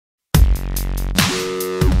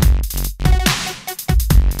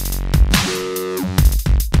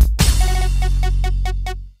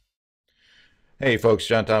Hey folks,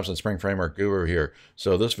 John Thompson, Spring Framework Guru here.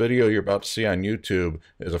 So this video you're about to see on YouTube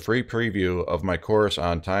is a free preview of my course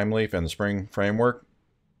on Thymeleaf and the Spring Framework,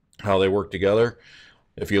 how they work together.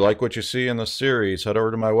 If you like what you see in this series, head over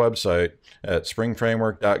to my website at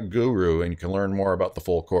springframework.guru and you can learn more about the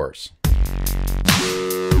full course.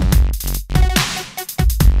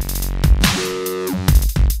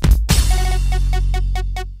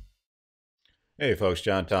 Hey folks,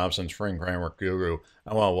 John Thompson, Spring Framework Guru.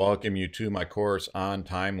 I want to welcome you to my course on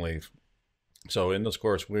Thymeleaf. So in this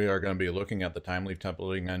course, we are going to be looking at the Thymeleaf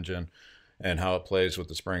templating engine and how it plays with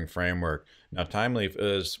the Spring Framework. Now, Thymeleaf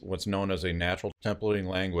is what's known as a natural templating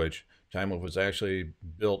language. Thymeleaf was actually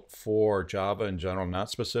built for Java in general, not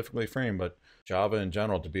specifically Frame, but Java in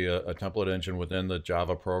general, to be a template engine within the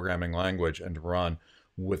Java programming language and to run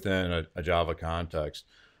within a Java context.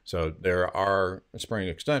 So there are Spring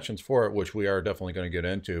extensions for it, which we are definitely going to get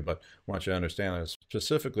into, but I want you to understand that it's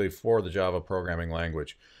specifically for the Java programming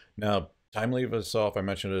language. Now, Thymeleaf itself, I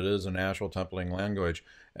mentioned it is a natural templating language,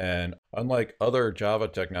 and unlike other Java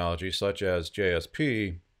technologies such as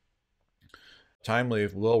JSP,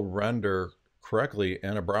 Thymeleaf will render correctly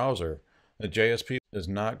in a browser. The JSP is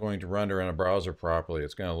not going to render in a browser properly.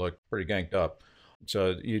 It's going to look pretty ganked up.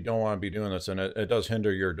 So you don't want to be doing this, and it does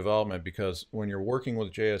hinder your development, because when you're working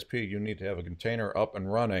with JSP, you need to have a container up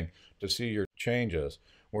and running to see your changes.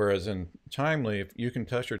 Whereas in Thymeleaf, you can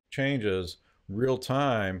test your changes real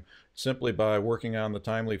time simply by working on the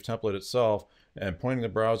Thymeleaf template itself and pointing the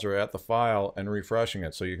browser at the file and refreshing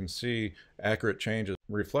it, so you can see accurate changes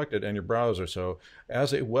reflected in your browser. So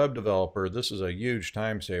as a web developer, this is a huge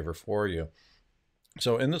time saver for you.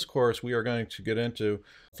 So in this course, we are going to get into,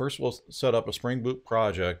 first we'll set up a Spring Boot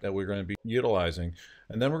project that we're going to be utilizing,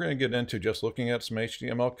 and then we're going to get into just looking at some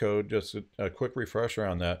HTML code, just a quick refresher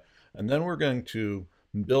on that, and then we're going to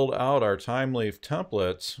build out our Thymeleaf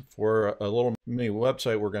templates for a little mini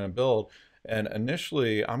website we're going to build. And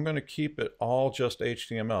initially, I'm going to keep it all just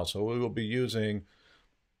HTML, so we will be using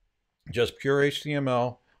just pure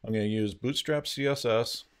HTML. I'm going to use Bootstrap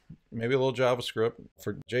CSS, maybe a little JavaScript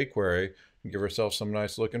for jQuery, and give ourselves some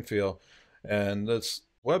nice look and feel. And this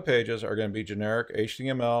web pages are going to be generic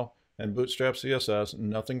HTML and Bootstrap CSS,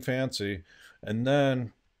 nothing fancy. And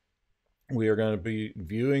then we are going to be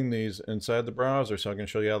viewing these inside the browser, so I can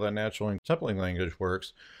show you how that natural templating language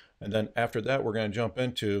works. And then after that, we're going to jump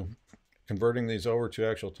into converting these over to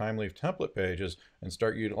actual Thymeleaf template pages and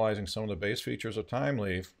start utilizing some of the base features of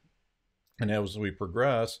Thymeleaf. And as we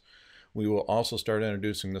progress, we will also start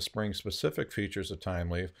introducing the Spring specific features of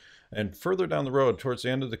Thymeleaf. And further down the road, towards the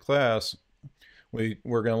end of the class, we're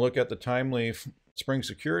going to look at the Thymeleaf Spring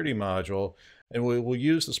Security module, and we will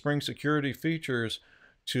use the Spring Security features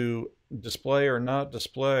to display or not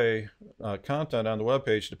display content on the web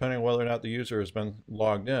page, depending on whether or not the user has been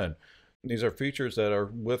logged in. These are features that are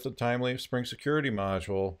with the Thymeleaf Spring Security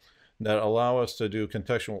module that allow us to do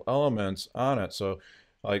contextual elements on it. So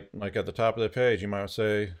like at the top of the page, you might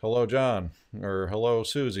say, hello, John, or hello,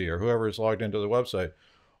 Susie, or whoever is logged into the website.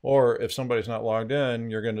 Or if somebody's not logged in,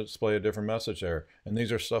 you're going to display a different message there. And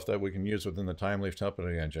these are stuff that we can use within the Thymeleaf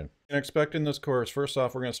templating engine. And expect in this course, first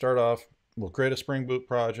off, we're going to start off, we'll create a Spring Boot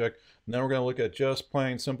project, and then we're going to look at just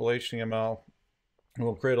plain simple HTML. And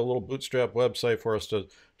we'll create a little Bootstrap website for us to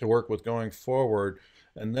work with going forward.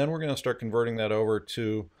 And then we're going to start converting that over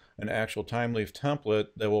to an actual Thymeleaf template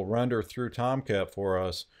that will render through Tomcat for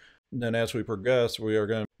us. And then as we progress, we are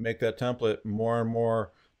going to make that template more and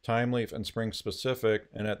more Thymeleaf and Spring specific.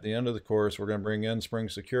 And at the end of the course, we're going to bring in Spring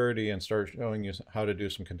Security and start showing you how to do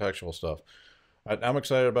some contextual stuff. I'm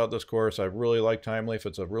excited about this course. I really like Thymeleaf.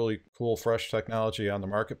 It's a really cool, fresh technology on the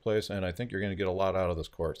marketplace, and I think you're going to get a lot out of this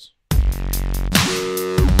course.